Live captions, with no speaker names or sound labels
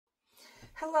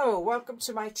Hello, welcome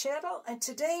to my channel, and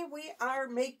today we are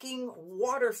making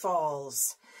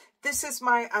waterfalls. This is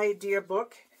my idea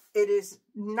book. It is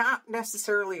not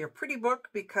necessarily a pretty book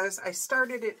because I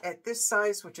started it at this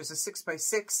size, which is a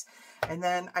 6x6, and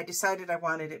then I decided I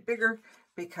wanted it bigger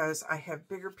because I have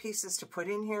bigger pieces to put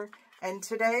in here. And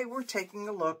today we're taking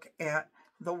a look at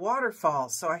the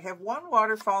waterfalls. So I have one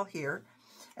waterfall here,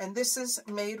 and this is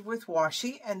made with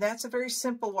washi, and that's a very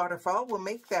simple waterfall. We'll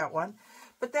make that one.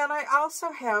 But then I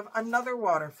also have another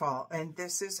waterfall, and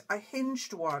this is a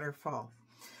hinged waterfall.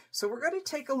 So we're going to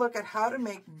take a look at how to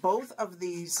make both of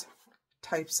these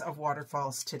types of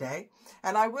waterfalls today.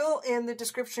 And I will, in the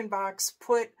description box,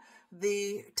 put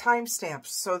the timestamps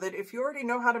so that if you already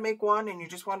know how to make one and you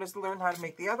just want us to learn how to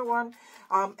make the other one.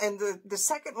 And the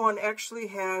second one actually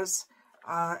has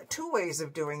two ways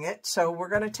of doing it. So we're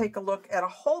going to take a look at a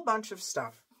whole bunch of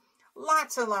stuff.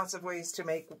 Lots and lots of ways to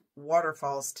make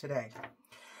waterfalls today.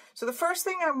 So the first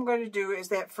thing I'm going to do is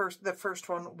the first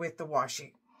one with the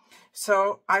washi.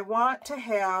 So I want to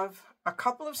have a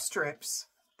couple of strips.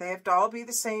 They have to all be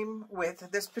the same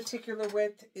width. This particular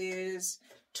width is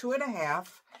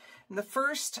 2.5. And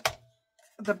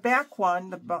the back one,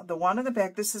 the one in the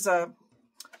back, this is a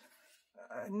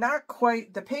not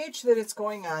quite, the page that it's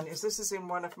going on is, this is in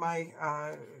one of my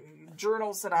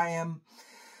journals that I am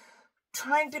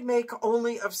trying to make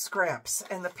only of scraps,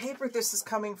 and the paper this is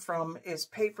coming from is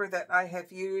paper that I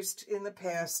have used in the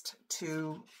past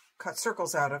to cut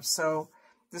circles out of. So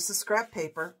this is scrap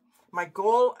paper. My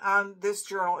goal on this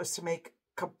journal is to make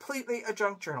completely a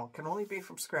junk journal. It can only be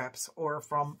from scraps or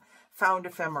from found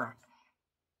ephemera.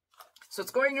 So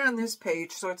it's going on this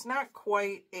page, so it's not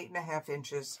quite 8.5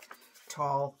 inches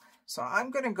tall. So I'm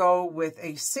going to go with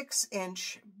a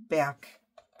 6-inch back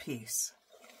piece.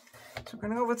 So we're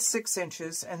going to go with 6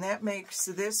 inches, and that makes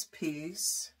this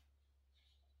piece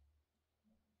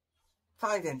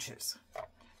 5 inches.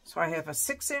 So I have a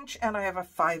 6-inch and I have a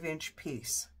 5-inch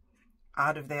piece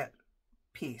out of that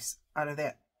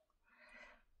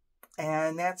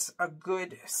And that's a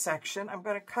good section. I'm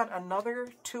going to cut another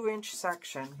 2-inch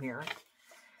section here.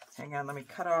 Hang on, let me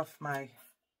cut off my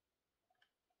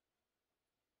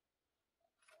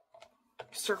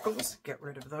circles, get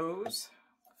rid of those.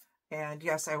 And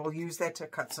yes, I will use that to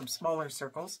cut some smaller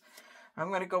circles. I'm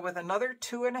going to go with another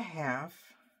 2.5.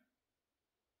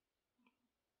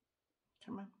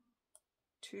 Come on.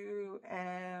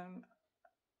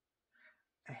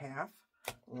 2.5.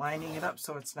 Lining it up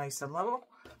so it's nice and level.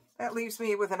 That leaves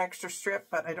me with an extra strip,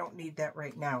 but I don't need that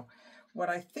right now. What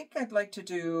I think I'd like to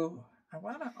do, I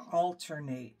want to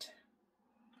alternate.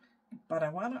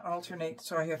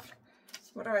 So I have,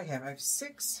 what do I have? I have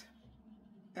 6.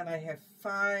 And I have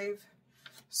 5,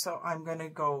 so I'm going to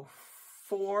go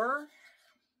 4,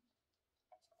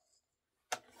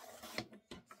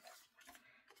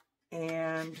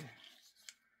 and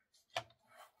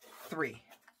 3.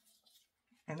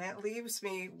 And that leaves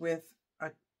me with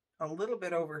a little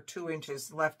bit over 2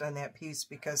 inches left on that piece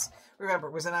because, remember,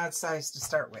 it was an odd size to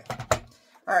start with.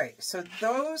 All right, so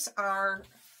those are,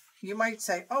 you might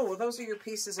say, oh, well, those are your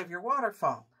pieces of your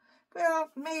waterfall.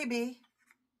 Well, maybe.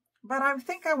 But I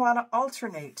think I want to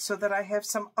alternate so that I have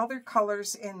some other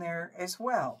colors in there as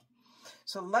well.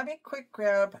 So let me quick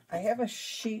grab, I have a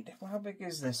sheet. Well, how big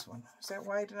is this one? Is that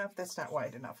wide enough? That's not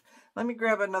wide enough. Let me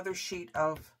grab another sheet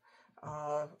of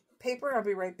paper. I'll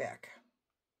be right back.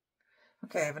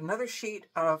 Okay, I have another sheet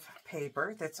of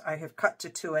paper that's I have cut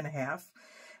to 2.5.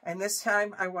 And this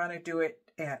time I want to do it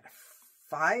at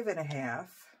 5.5.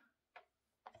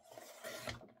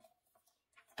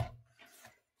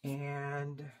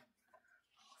 And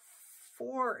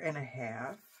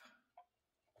 4.5.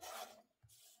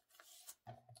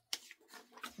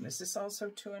 And is this also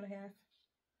 2.5?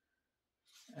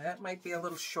 That might be a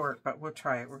little short, but we'll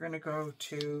try it. We're going to go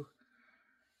to,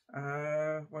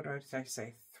 what did I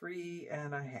say?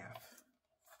 3.5.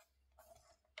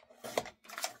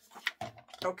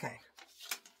 Okay.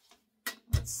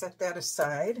 Let's set that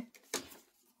aside.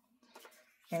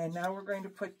 And now we're going to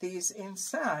put these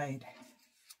inside.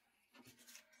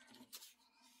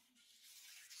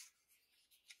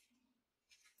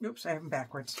 Oops, I have them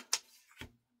backwards. So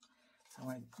I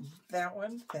went that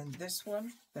one, then this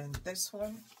one, then this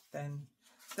one, then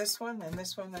this one, then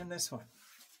this one, then this one.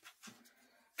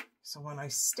 So when I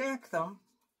stack them,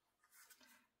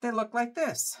 they look like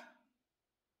this.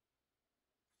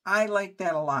 I like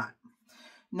that a lot.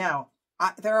 Now,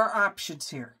 there are options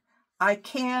here. I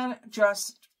can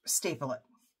just staple it.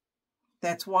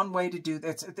 That's one way to do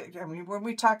that. I mean, when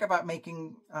we talk about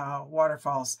making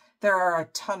waterfalls, there are a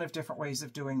ton of different ways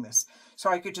of doing this.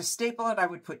 So I could just staple it. I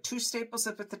would put 2 staples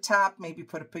up at the top, maybe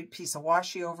put a big piece of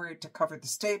washi over it to cover the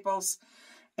staples,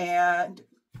 and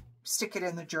stick it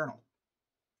in the journal.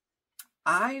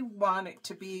 I want it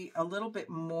to be a little bit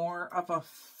more of a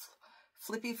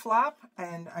flippy flop,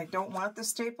 and I don't want the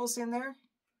staples in there.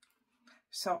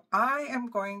 So I am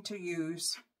going to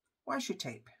use washi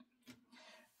tape.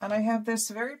 And I have this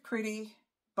very pretty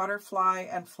butterfly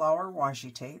and flower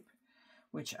washi tape,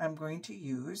 which I'm going to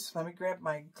use. Let me grab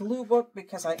my glue book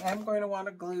because I am going to want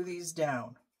to glue these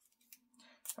down.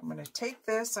 I'm going to take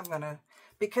this,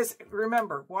 because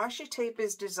remember, washi tape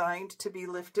is designed to be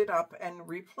lifted up and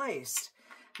replaced.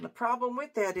 And the problem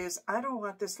with that is I don't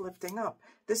want this lifting up.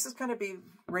 This is going to be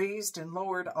raised and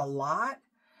lowered a lot.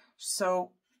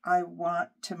 So I want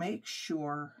to make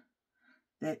sure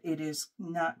that it is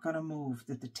not going to move,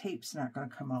 that the tape's not going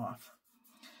to come off.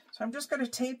 So I'm just going to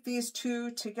tape these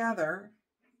 2 together.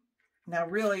 Now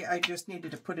really, I just needed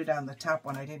to put it on the top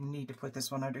one. I didn't need to put this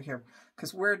one under here,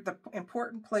 because where the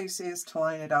important place is to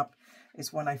line it up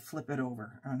is when I flip it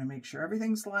over. I want to make sure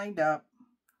everything's lined up,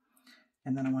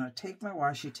 and then I want to take my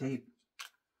washi tape,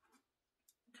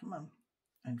 come on,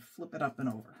 and flip it up and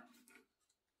over.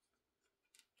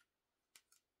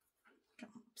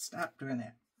 Stop doing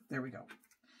that. There we go.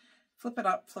 Flip it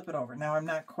up, flip it over. Now I'm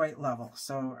not quite level,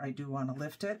 so I do want to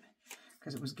lift it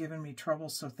because it was giving me trouble,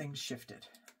 so things shifted.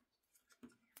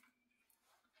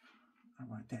 I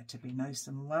want that to be nice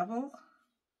and level.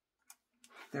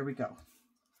 There we go.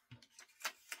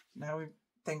 Now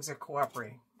things are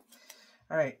cooperating.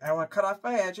 All right, I want to cut off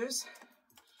my edges.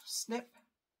 Snip,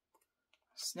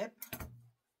 snip.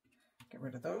 Get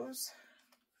rid of those.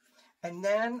 And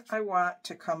then I want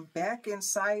to come back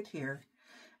inside here,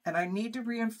 and I need to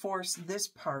reinforce this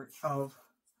part of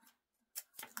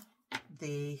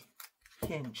the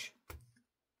hinge.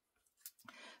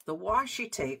 The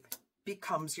washi tape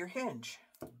becomes your hinge.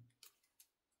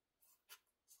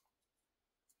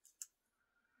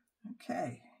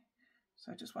 Okay,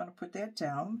 so I just want to put that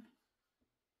down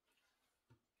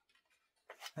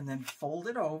and then fold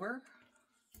it over,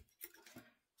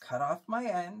 cut off my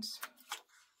ends,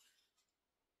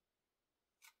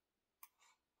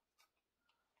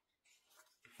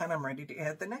 and I'm ready to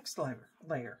add the next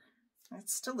layer. It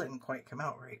still didn't quite come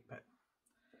out right, but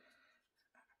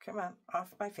come on,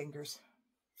 off my fingers.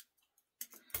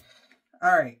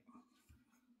 All right.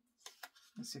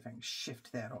 Let's see if I can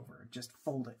shift that over, just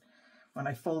fold it. When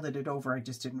I folded it over, I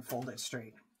just didn't fold it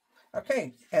straight.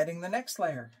 Okay, adding the next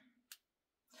layer.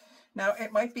 Now,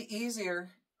 it might be easier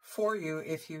for you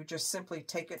if you just simply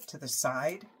take it to the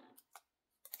side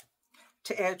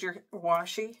to add your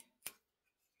washi.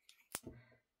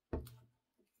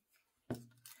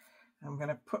 I'm going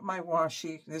to put my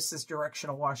washi, this is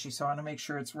directional washi, so I want to make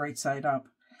sure it's right side up.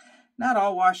 Not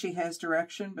all washi has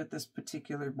direction, but this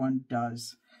particular one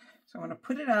does. So I'm going to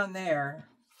put it on there,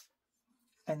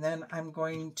 and then I'm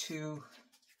going to,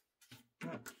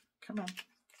 oh, come on.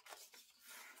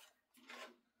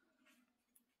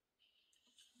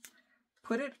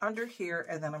 Put it under here,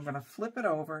 and then I'm going to flip it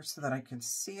over so that I can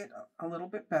see it a little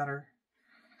bit better.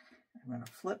 I'm going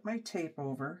to flip my tape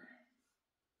over.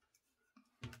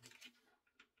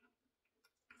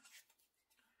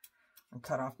 And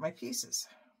cut off my pieces.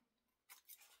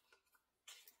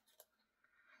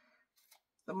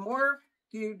 The more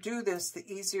you do this, the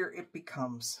easier it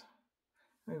becomes.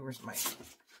 Where's my,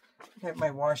 I have my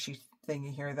washi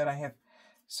thingy here that I have.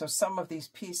 So some of these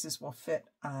pieces will fit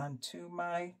onto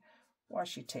my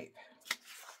washi tape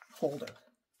holder.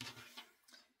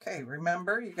 Okay,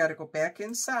 remember, you got to go back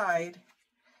inside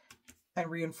and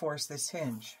reinforce this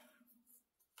hinge.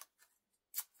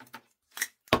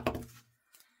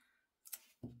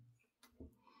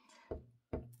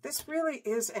 This really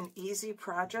is an easy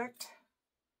project.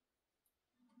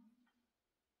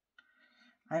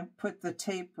 I put the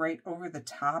tape right over the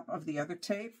top of the other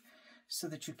tape so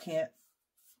that you can't,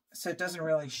 so it doesn't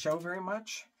really show very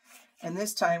much. And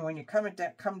this time when you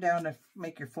come down to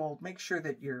make your fold, make sure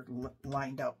that you're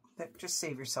lined up. Just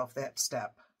save yourself that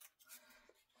step.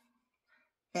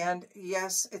 And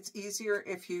yes, it's easier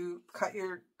if you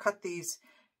cut these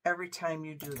every time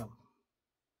you do them.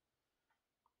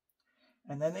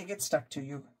 And then they get stuck to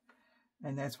you.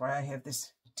 And that's why I have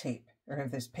this tape, or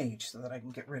have this page, so that I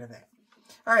can get rid of that.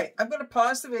 All right, I'm going to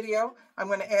pause the video. I'm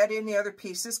going to add in the other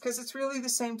pieces because it's really the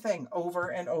same thing over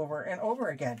and over and over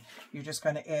again. You're just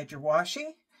going to add your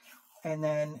washi, and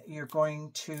then you're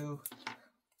going to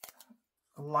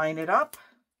line it up,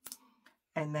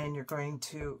 and then you're going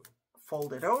to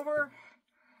fold it over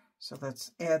So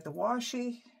let's add the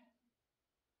washi.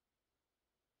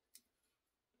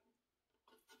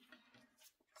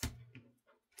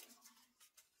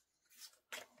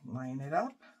 Line it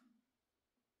up.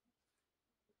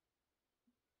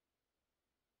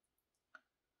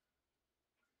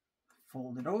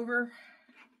 Fold it over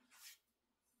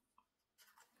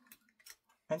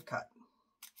and cut.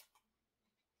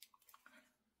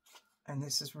 And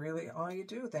this is really all you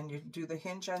do. Then you do the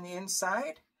hinge on the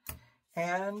inside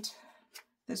and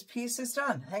this piece is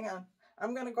done. Hang on.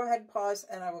 I'm going to go ahead and pause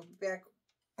and I will be back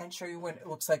and show you what it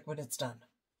looks like when it's done.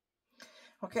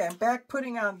 Okay, I'm back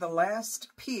putting on the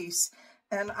last piece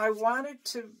and I wanted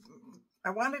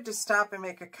to stop and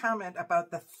make a comment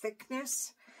about the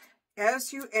thickness.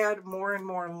 As you add more and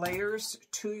more layers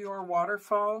to your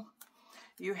waterfall,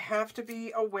 you have to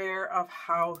be aware of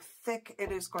how thick it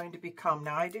is going to become.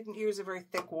 Now, I didn't use a very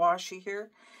thick washi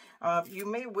here. You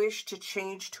may wish to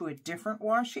change to a different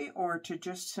washi or to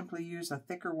just simply use a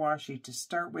thicker washi to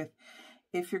start with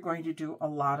if you're going to do a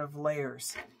lot of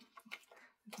layers.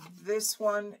 This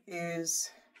one is,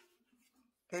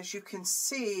 as you can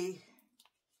see,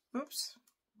 oops,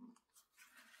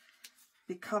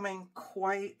 becoming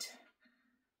quite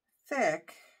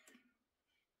thick.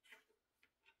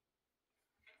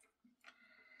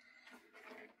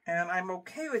 And I'm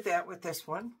okay with that with this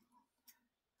one.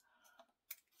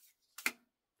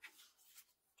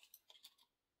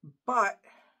 But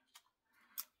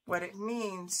what it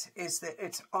means is that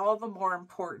it's all the more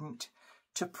important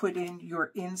to put in your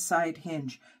inside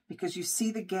hinge, because you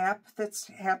see the gap that's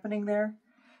happening there?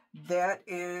 That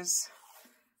is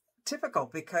typical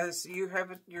because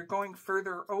you're going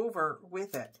further over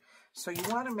with it. So you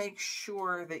want to make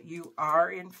sure that you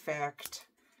are in fact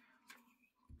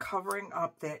covering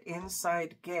up that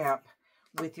inside gap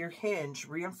with your hinge,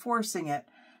 reinforcing it,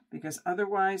 because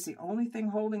otherwise the only thing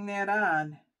holding that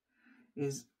on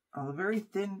is a very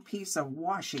thin piece of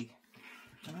washi.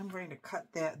 And I'm going to cut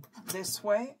that this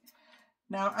way.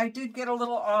 Now, I did get a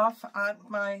little off on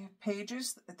my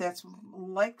pages. That's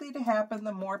likely to happen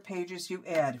the more pages you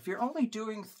add. If you're only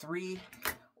doing 3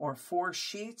 or 4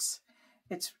 sheets,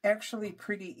 it's actually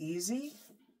pretty easy.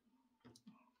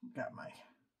 Got my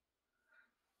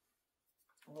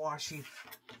washi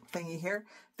thingy here.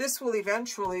 This will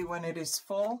eventually, when it is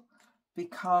full,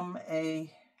 become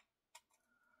a,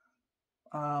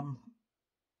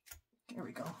 here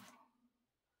we go,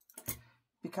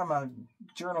 become a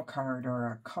journal card or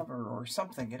a cover or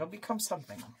something. It'll become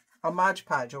something. A Mod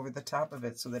Podge over the top of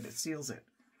it so that it seals it.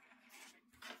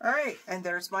 All right, and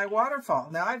there's my waterfall.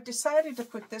 Now I've decided to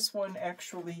put this one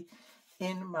actually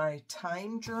in my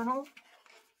time journal.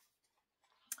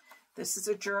 This is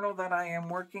a journal that I am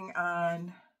working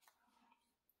on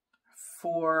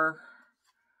for,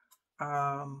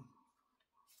 yeah,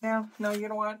 no, you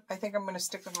know what? I think I'm going to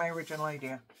stick with my original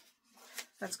idea.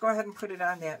 Let's go ahead and put it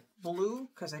on that blue,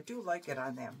 because I do like it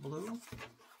on that blue.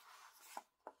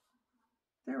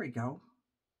 There we go.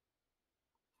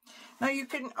 Now you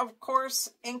can, of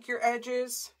course, ink your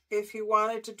edges. If you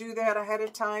wanted to do that ahead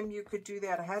of time, you could do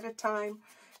that ahead of time.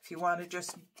 If you want to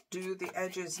just do the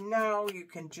edges now, you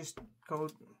can just go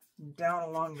down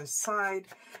along the side.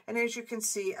 And as you can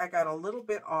see, I got a little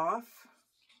bit off,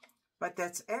 but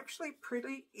that's actually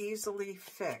pretty easily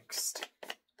fixed.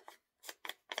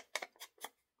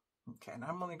 Okay, and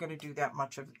I'm only going to do that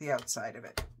much of the outside of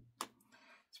it.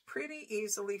 It's pretty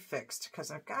easily fixed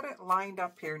because I've got it lined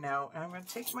up here now. And I'm going to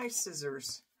take my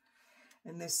scissors,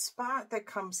 and this spot that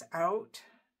comes out,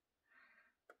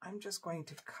 I'm just going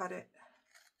to cut it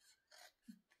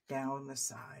down the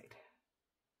side.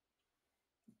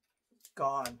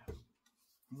 Gone.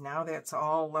 Now that's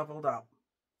all leveled up.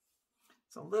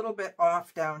 It's a little bit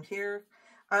off down here.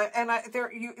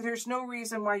 There's no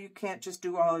reason why you can't just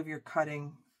do all of your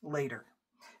cutting later.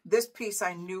 This piece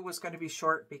I knew was going to be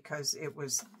short because it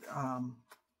was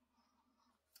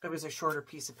a shorter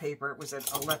piece of paper. It was a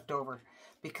leftover.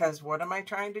 Because what am I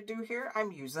trying to do here?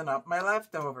 I'm using up my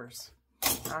leftovers.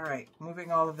 All right,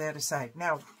 moving all of that aside.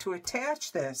 Now, to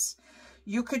attach this,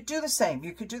 you could do the same.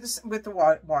 You could do this with the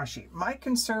washi. My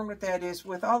concern with that is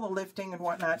with all the lifting and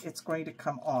whatnot, it's going to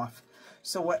come off.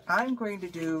 So what I'm going to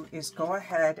do is go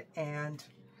ahead and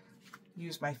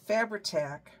use my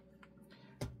Fabri-Tac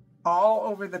all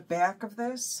over the back of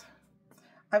this.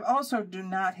 I also do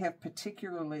not have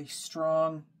particularly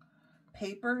strong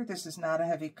paper. This is not a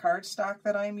heavy cardstock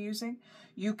that I'm using.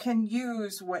 You can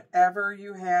use whatever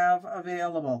you have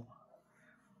available.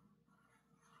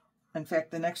 In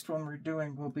fact, the next one we're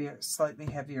doing will be a slightly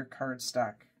heavier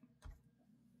cardstock.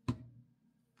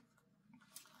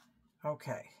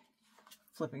 Okay,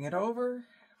 flipping it over,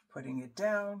 putting it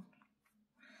down.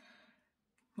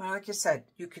 Like I said,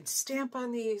 you can stamp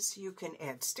on these, you can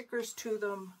add stickers to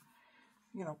them,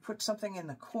 you know, put something in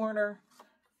the corner.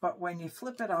 But when you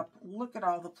flip it up, look at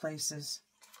all the places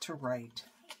to write.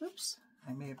 Oops,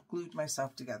 I may have glued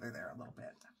myself together there a little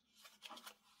bit.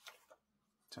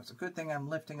 So it's a good thing I'm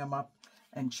lifting them up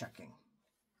and checking.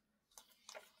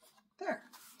 There.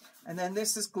 And then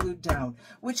this is glued down,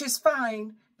 which is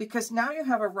fine because now you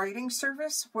have a writing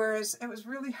surface, whereas it was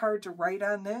really hard to write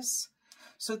on this.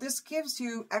 So this gives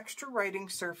you extra writing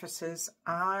surfaces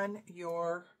on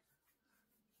your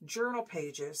journal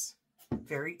pages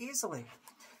very easily.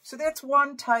 So that's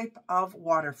one type of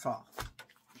waterfall.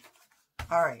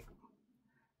 All right,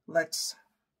 let's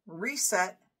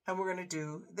reset and we're going to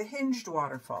do the hinged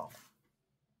waterfall.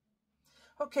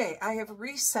 Okay, I have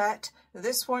reset.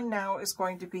 This one now is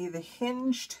going to be the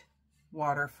hinged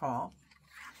waterfall.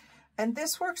 And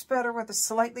this works better with a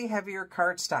slightly heavier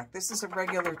cardstock. This is a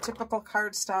regular, typical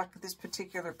cardstock. This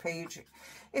particular page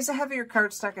is a heavier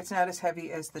cardstock. It's not as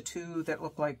heavy as the two that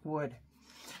look like wood.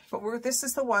 But this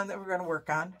is the one that we're going to work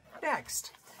on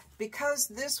next. Because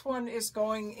this one is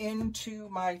going into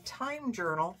my time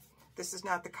journal, this is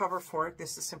not the cover for it.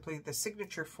 This is simply the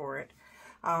signature for it.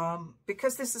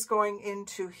 Because this is going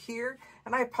into here,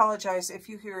 and I apologize if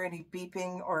you hear any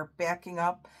beeping or backing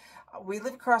up. We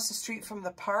live across the street from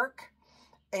the park,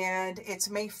 and it's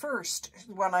May 1st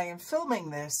when I am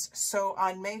filming this. So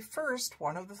on May 1st,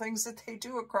 one of the things that they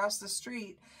do across the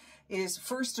street is,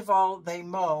 first of all, they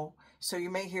mow. So you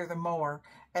may hear the mower.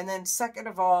 And then second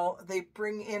of all, they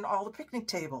bring in all the picnic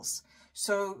tables.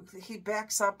 So he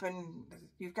backs up and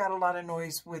you've got a lot of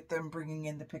noise with them bringing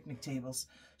in the picnic tables.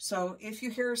 So if you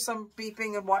hear some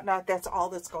beeping and whatnot, that's all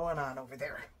that's going on over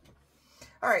there.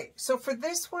 All right, so for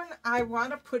this one, I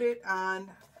want to put it on,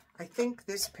 I think,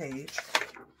 this page.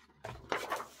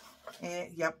 And,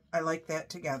 yep, I like that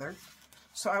together.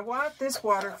 So I want this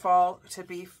waterfall to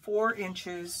be 4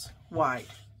 inches wide.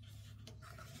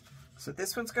 So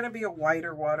this one's going to be a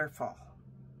wider waterfall.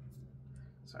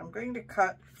 So I'm going to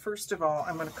cut, first of all,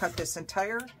 I'm going to cut this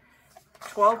entire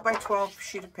 12 by 12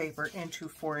 sheet of paper into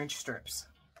 4-inch strips.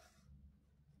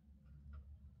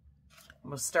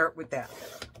 And we'll start with that.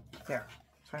 There.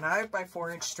 5 by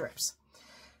 4-inch strips.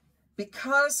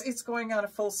 Because it's going on a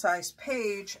full-size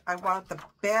page, I want the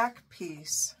back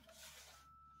piece.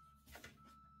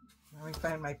 Let me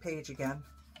find my page again.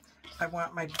 I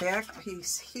want my back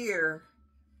piece here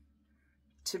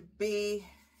to be,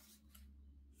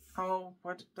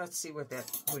 let's see what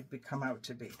that would come out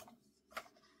to be.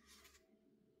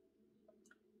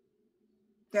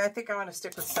 Yeah, I think I want to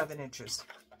stick with 7 inches.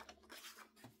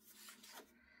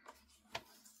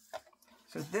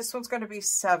 So this one's going to be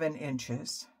 7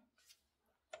 inches,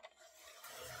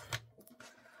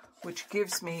 which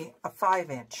gives me a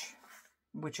 5-inch,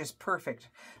 which is perfect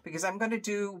because I'm going to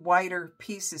do wider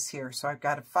pieces here. So I've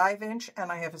got a 5-inch and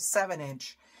I have a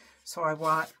 7-inch. So I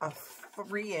want a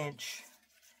 3-inch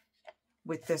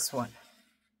with this one.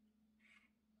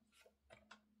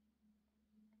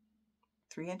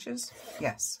 3 inches?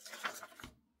 Yes.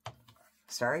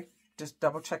 Sorry, just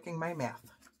double checking my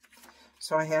math.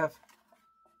 So I have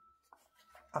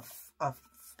a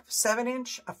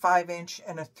 7-inch, a 5-inch,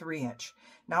 and a 3-inch.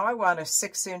 Now I want a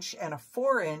 6-inch and a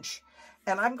 4-inch,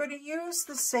 and I'm going to use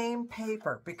the same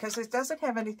paper because it doesn't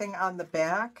have anything on the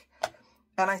back,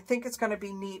 and I think it's going to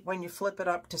be neat when you flip it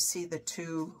up to see the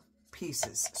 2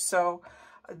 pieces. So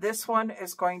this one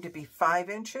is going to be 5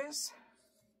 inches,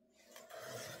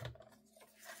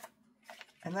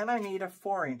 and then I need a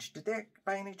 4-inch. Did that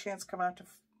by any chance come out to,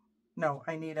 no,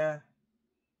 I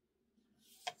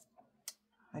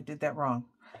did that wrong.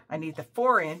 I need the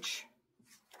 4-inch,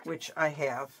 which I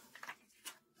have.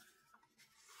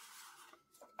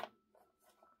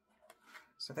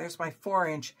 So there's my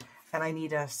 4-inch, and I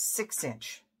need a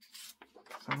 6-inch.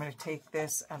 So I'm going to take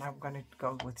this, and I'm going to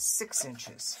go with 6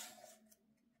 inches.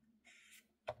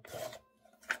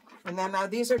 And then now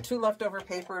these are 2 leftover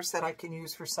papers that I can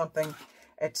use for something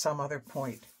at some other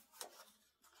point.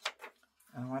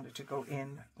 I want it to go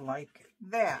in like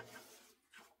that.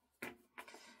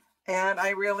 And I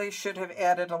really should have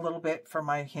added a little bit for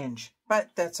my hinge, but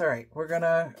that's all right.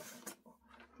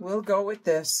 We'll go with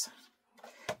this.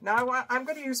 Now I'm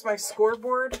going to use my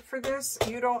scoreboard for this.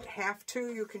 You don't have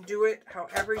to. You can do it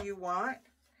however you want.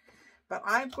 But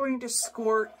I'm going to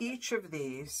score each of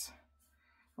these.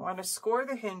 I want to score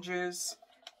the hinges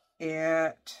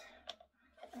at,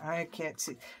 I can't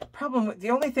see. The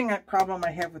only problem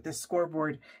I have with this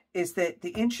scoreboard is that the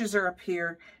inches are up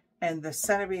here and the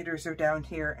centimeters are down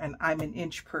here, and I'm an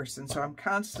inch person, so I'm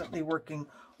constantly working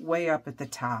way up at the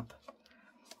top.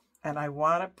 And I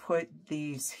want to put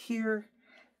these here,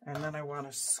 And then I want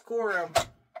to score them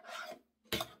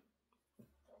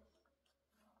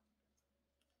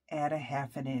at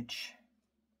 1/2 inch.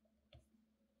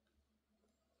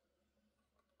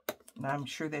 Now, I'm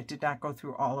sure that did not go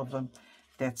through all of them.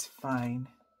 That's fine.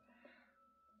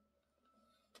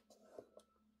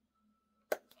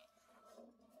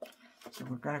 So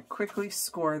we're going to quickly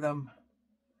score them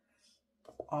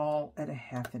all at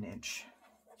 1/2 inch.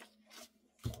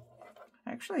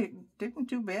 Actually, it didn't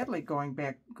do badly going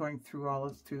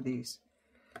through these.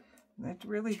 That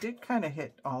really did kind of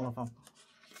hit all of them.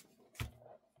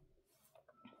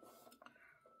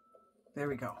 There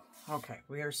we go. Okay,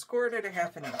 we are scored at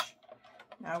 1/2 inch.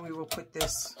 Now we will put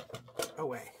this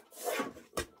away,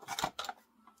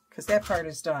 because that part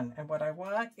is done. And what I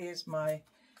want is my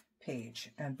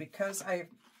page. And because I've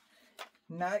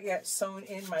not yet sewn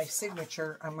in my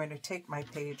signature, I'm going to take my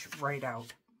page right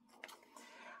out.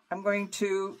 I'm going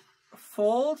to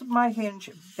fold my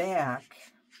hinge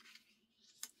back.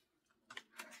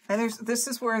 And this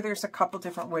is where there's a couple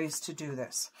different ways to do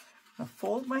this. I'm going to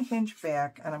fold my hinge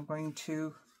back, and I'm going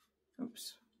to,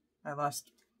 oops, I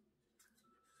lost.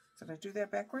 Did I do that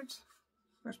backwards?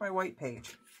 Where's my white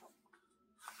page?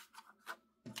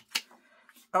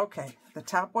 Okay, the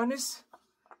top one is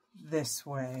this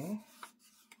way.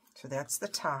 So that's the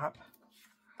top.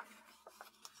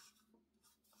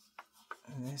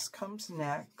 And this comes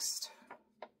next.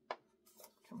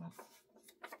 Come on.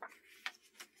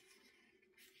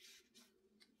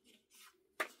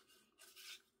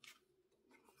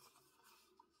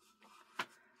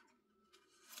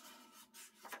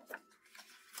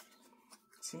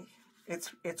 See,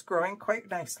 it's growing quite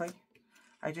nicely.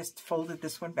 I just folded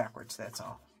this one backwards, that's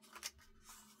all.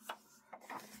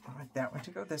 I want that one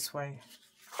to go this way,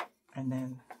 and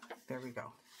then there we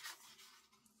go.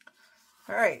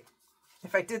 All right,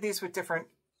 if I did these with different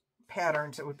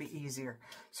patterns, it would be easier.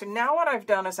 So now what I've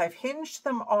done is I've hinged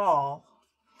them all,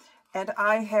 and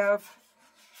I have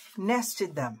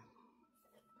nested them.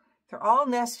 They're all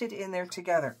nested in there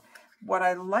together. What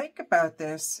I like about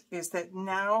this is that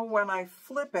now when I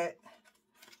flip it,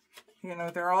 you know,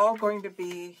 they're all going to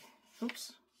be,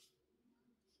 oops.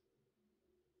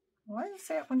 Why is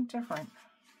that one different?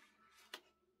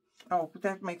 Oh,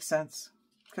 that makes sense,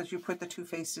 because you put the two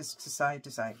faces to side,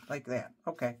 like that.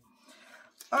 Okay.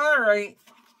 All right.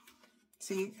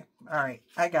 See? All right.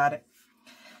 I got it.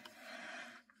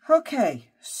 Okay.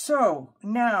 So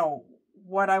now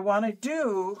what I want to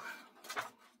do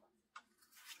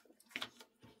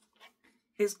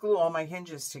is glue all my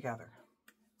hinges together.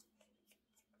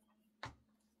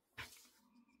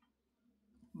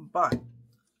 But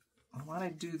I want to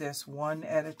do this one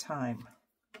at a time.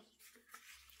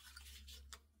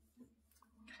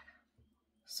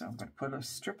 So I'm going to put a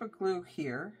strip of glue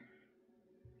here,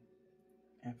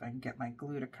 if I can get my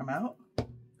glue to come out.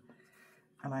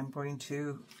 And I'm going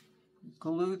to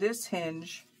glue this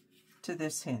hinge to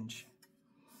this hinge.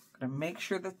 I'm going to make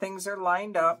sure that things are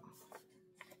lined up.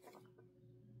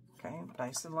 Okay,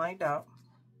 nice and lined up.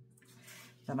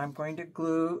 Then I'm going to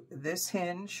glue this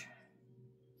hinge.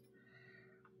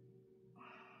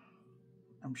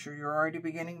 I'm sure you're already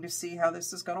beginning to see how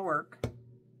this is going to work.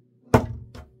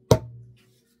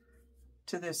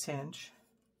 To this hinge.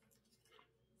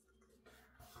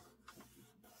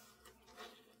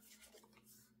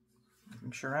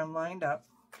 Making sure I'm lined up.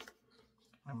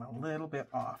 I'm a little bit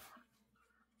off.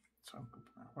 So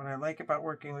what I like about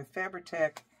working with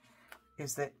Fabri-Tac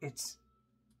is that it's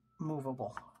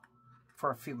movable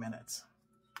for a few minutes.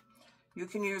 You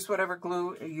can use whatever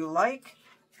glue you like.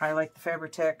 I like the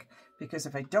Fabri-Tac because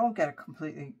if I don't get it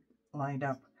completely lined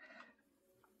up,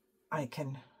 I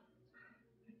can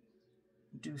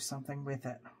do something with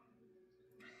it.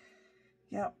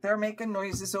 Yeah, they're making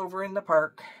noises over in the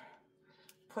park,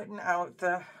 putting out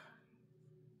the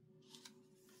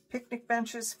picnic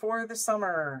benches for the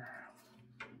summer.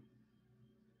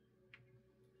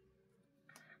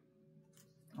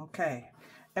 Okay,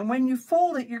 and when you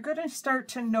fold it, you're going to start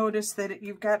to notice that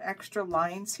you've got extra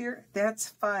lines here. That's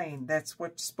fine. That's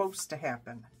what's supposed to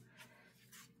happen.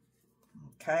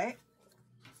 Okay.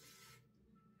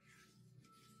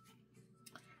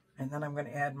 And then I'm going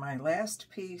to add my last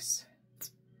piece,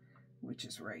 which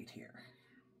is right here.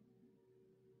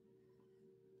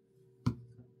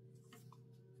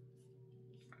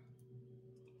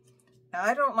 Now,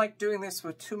 I don't like doing this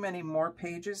with too many more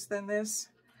pages than this,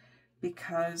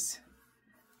 because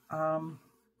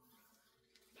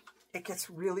it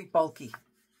gets really bulky.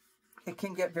 It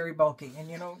can get very bulky. And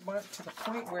you know what? To the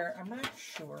point where I'm not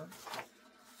sure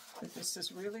that this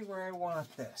is really where I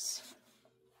want this.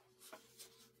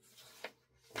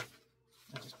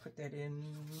 I'll just put that in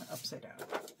upside down.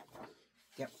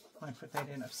 Yep, I put that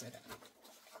in upside down.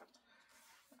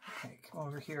 Okay, come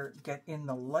over here, get in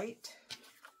the light.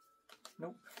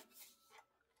 Nope.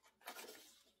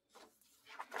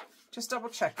 Just double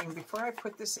checking before I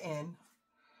put this in.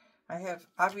 I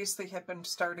obviously have been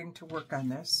starting to work on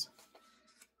this.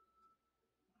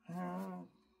 I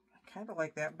kind of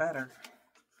like that better.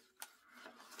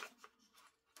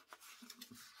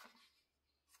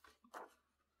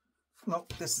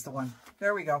 Nope, this is the one.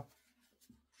 There we go.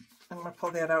 I'm going to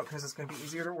pull that out because it's going to be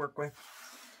easier to work with.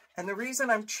 And the reason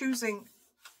I'm choosing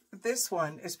this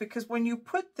one is because when you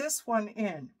put this one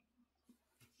in,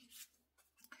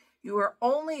 you are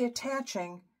only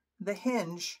attaching the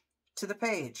hinge to the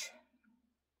page.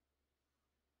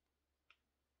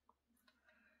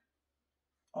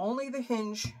 Only the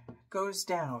hinge goes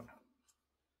down.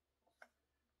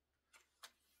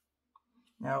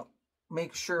 Now,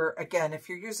 make sure, again, if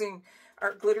you're using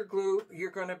art glitter glue,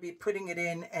 you're going to be putting it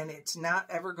in and it's not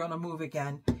ever going to move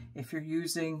again. If you're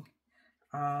using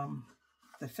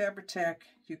the Fabri-Tac,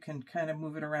 you can kind of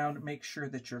move it around and make sure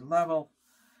that you're level.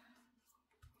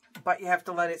 But you have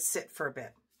to let it sit for a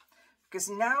bit. Because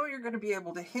now you're going to be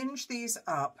able to hinge these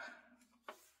up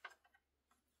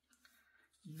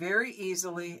very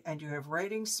easily, and you have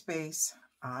writing space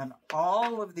on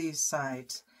all of these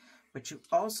sides, but you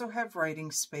also have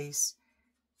writing space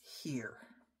here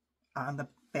on the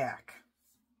back.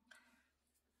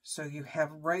 So you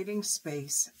have writing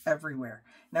space everywhere.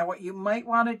 Now what you might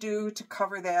want to do to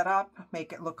cover that up,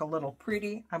 make it look a little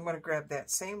pretty, I'm going to grab that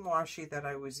same washi that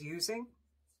I was using.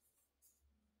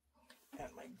 And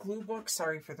my glue book,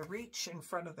 sorry for the reach in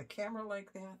front of the camera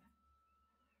like that.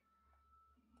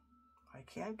 I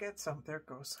can't get some, there it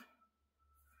goes.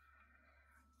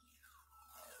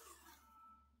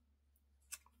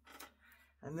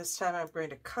 And this time I'm going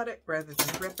to cut it rather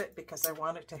than rip it because I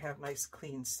want it to have nice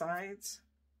clean sides.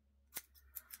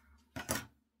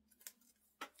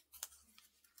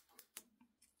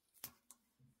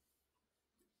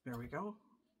 There we go.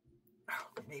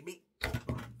 Oh, maybe.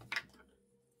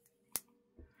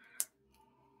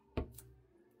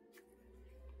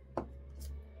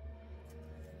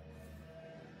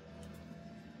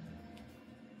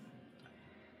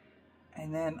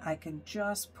 And then I can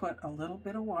just put a little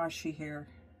bit of washi here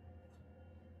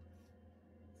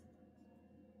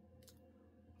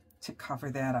to cover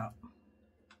that up.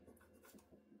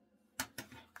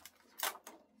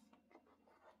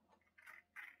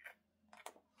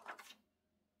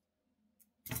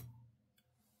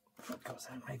 What goes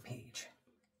on my page?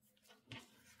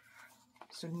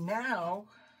 So now,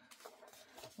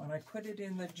 when I put it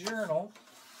in the journal,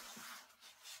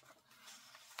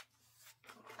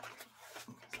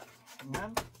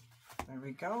 there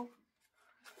we go.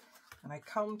 And I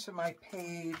come to my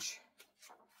page.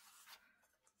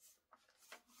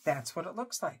 That's what it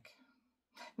looks like.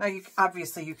 Now,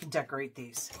 obviously you can decorate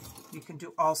these. You can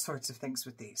do all sorts of things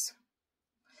with these.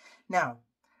 Now,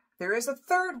 there is a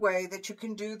third way that you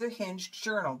can do the hinged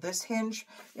journal. This hinge,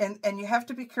 and you have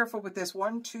to be careful with this.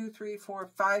 1, 2, 3, 4,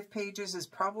 5 pages is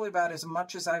probably about as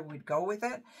much as I would go with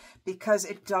it because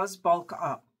it does bulk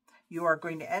up. You are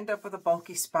going to end up with a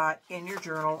bulky spot in your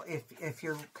journal. If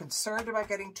you're concerned about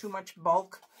getting too much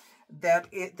bulk,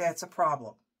 that's a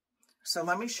problem. So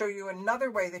let me show you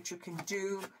another way that you can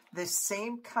do this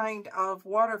same kind of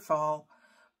waterfall,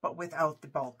 but without the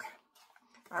bulk.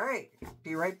 All right,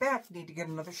 be right back. Need to get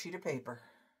another sheet of paper.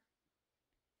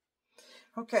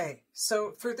 Okay,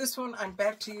 so for this one, I'm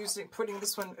back to putting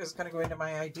this one is going to go into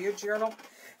my idea journal.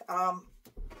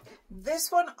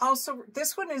 This one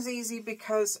is easy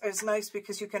because it's nice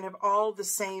because you can have all the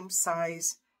same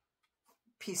size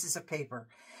pieces of paper.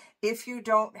 If you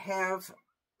don't have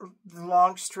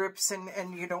long strips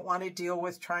and you don't want to deal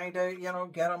with trying to,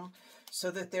 get them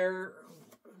so that they're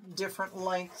different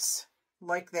lengths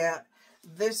like that,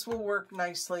 this will work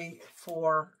nicely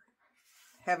for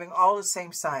having all the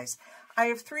same size. I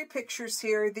have 3 pictures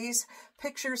here. These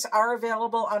pictures are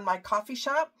available on my coffee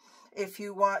shop. If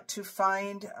you want to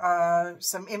find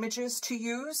some images to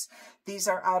use, these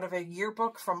are out of a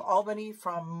yearbook from Albany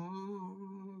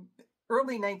from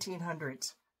early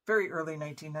 1900s, very early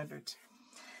 1900s.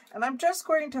 And I'm just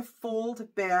going to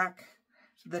fold back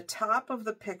the top of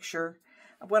the picture.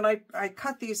 When I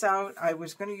cut these out, I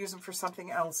was going to use them for something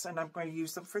else, and I'm going to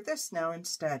use them for this now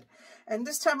instead. And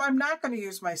this time I'm not going to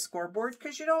use my scoreboard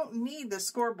because you don't need the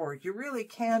scoreboard. You really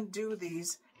can do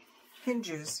these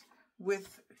hinges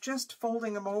with just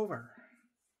folding them over.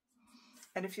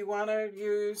 And if you want to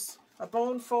use a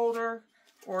bone folder,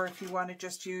 or if you want to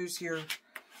just use your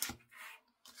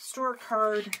store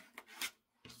card,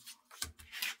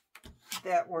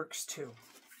 that works too.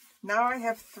 Now I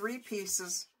have 3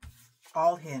 pieces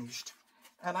all hinged.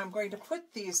 And I'm going to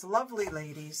put these lovely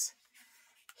ladies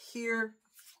here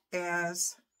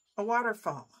as a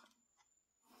waterfall.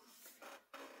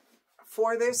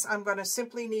 For this, I'm going to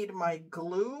simply need my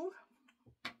glue.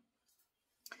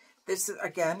 This,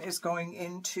 again, is going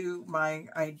into my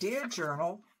idea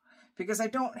journal because I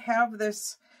don't have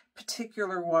this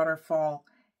particular waterfall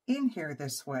in here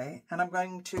this way. And I'm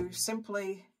going to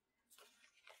simply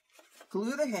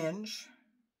glue the hinge.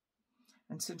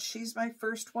 And since she's my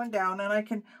first one down, and I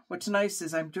can, what's nice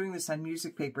is I'm doing this on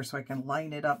music paper so I can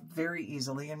line it up very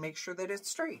easily and make sure that it's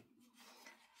straight.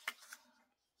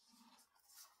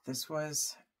 This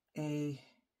was a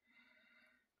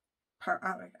part,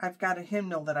 I've got a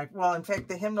hymnal that well, in fact,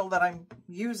 the hymnal that I'm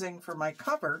using for my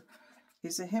cover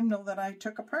is a hymnal that I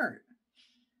took apart.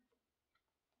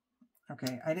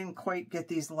 Okay, I didn't quite get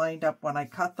these lined up when I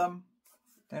cut them.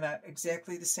 They're not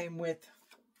exactly the same width.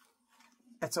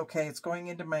 That's okay. It's going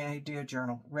into my idea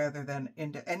journal rather than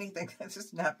into anything that's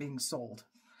just not being sold.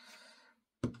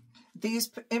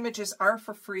 These images are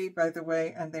for free, by the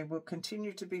way, and they will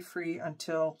continue to be free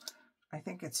until I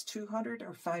think it's 200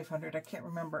 or 500. I can't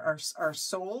remember. Are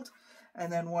sold,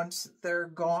 and then once they're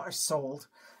gone, sold,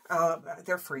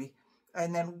 they're free.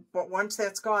 And then, but once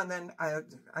that's gone, then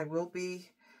I will be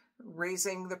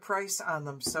raising the price on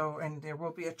them. So, and there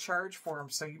will be a charge for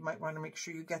them. So you might want to make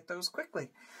sure you get those quickly.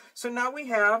 So now we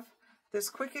have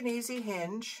this quick and easy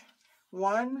hinge.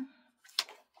 1,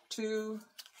 2,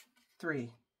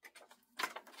 3.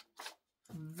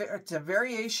 It's a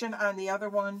variation on the other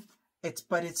one.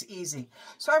 But it's easy.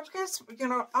 So I guess, you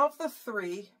know, of the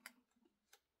 3,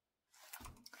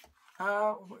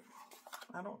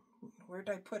 where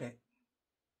did I put it?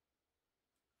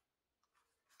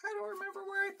 I don't remember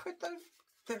where I put the,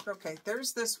 there, okay,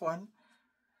 there's this one.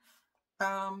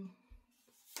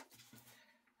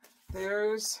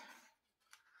 There's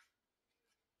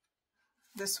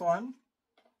this one.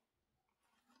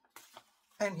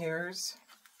 And here's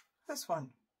this one.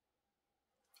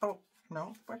 Oh,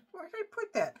 no, where did I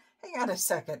put that? Hang on a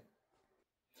second.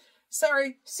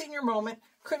 Sorry, senior moment.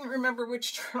 Couldn't remember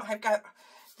which journal I've got.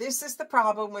 This is the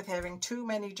problem with having too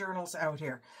many journals out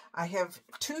here. I have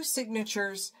 2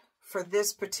 signatures for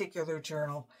this particular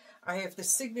journal. I have the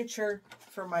signature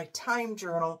for my time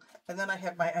journal, and then I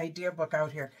have my idea book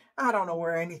out here. I don't know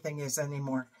where anything is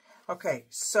anymore. Okay,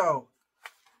 so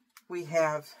we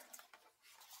have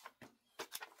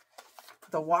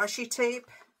the washi tape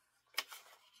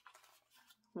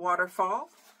waterfall.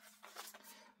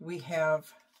 We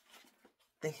have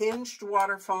the hinged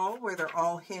waterfall where they're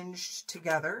all hinged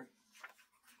together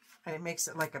and it makes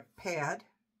it like a pad.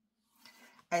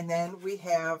 And then we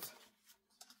have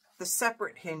the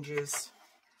separate hinges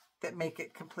that make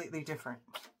it completely different.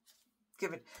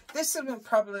 This one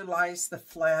probably lies the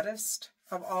flattest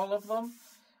of all of them.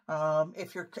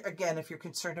 If you're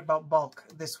concerned about bulk,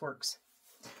 this works.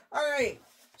 All right.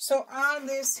 So on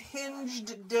this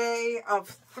hinged day of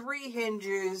 3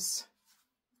 hinges,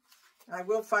 I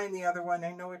will find the other one.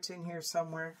 I know it's in here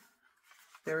somewhere.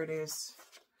 There it is.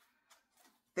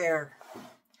 There.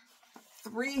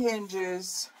 3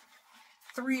 hinges,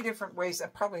 3 different ways.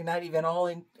 Probably not even all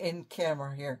in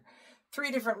camera here.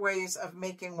 3 different ways of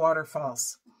making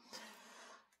waterfalls.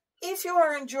 If you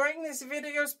are enjoying these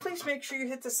videos, please make sure you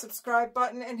hit the subscribe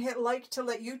button and hit like to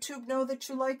let YouTube know that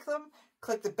you like them.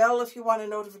 Click the bell if you want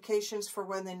notifications for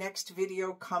when the next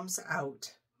video comes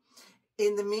out.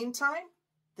 In the meantime,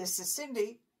 this is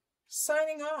Cindy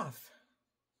signing off.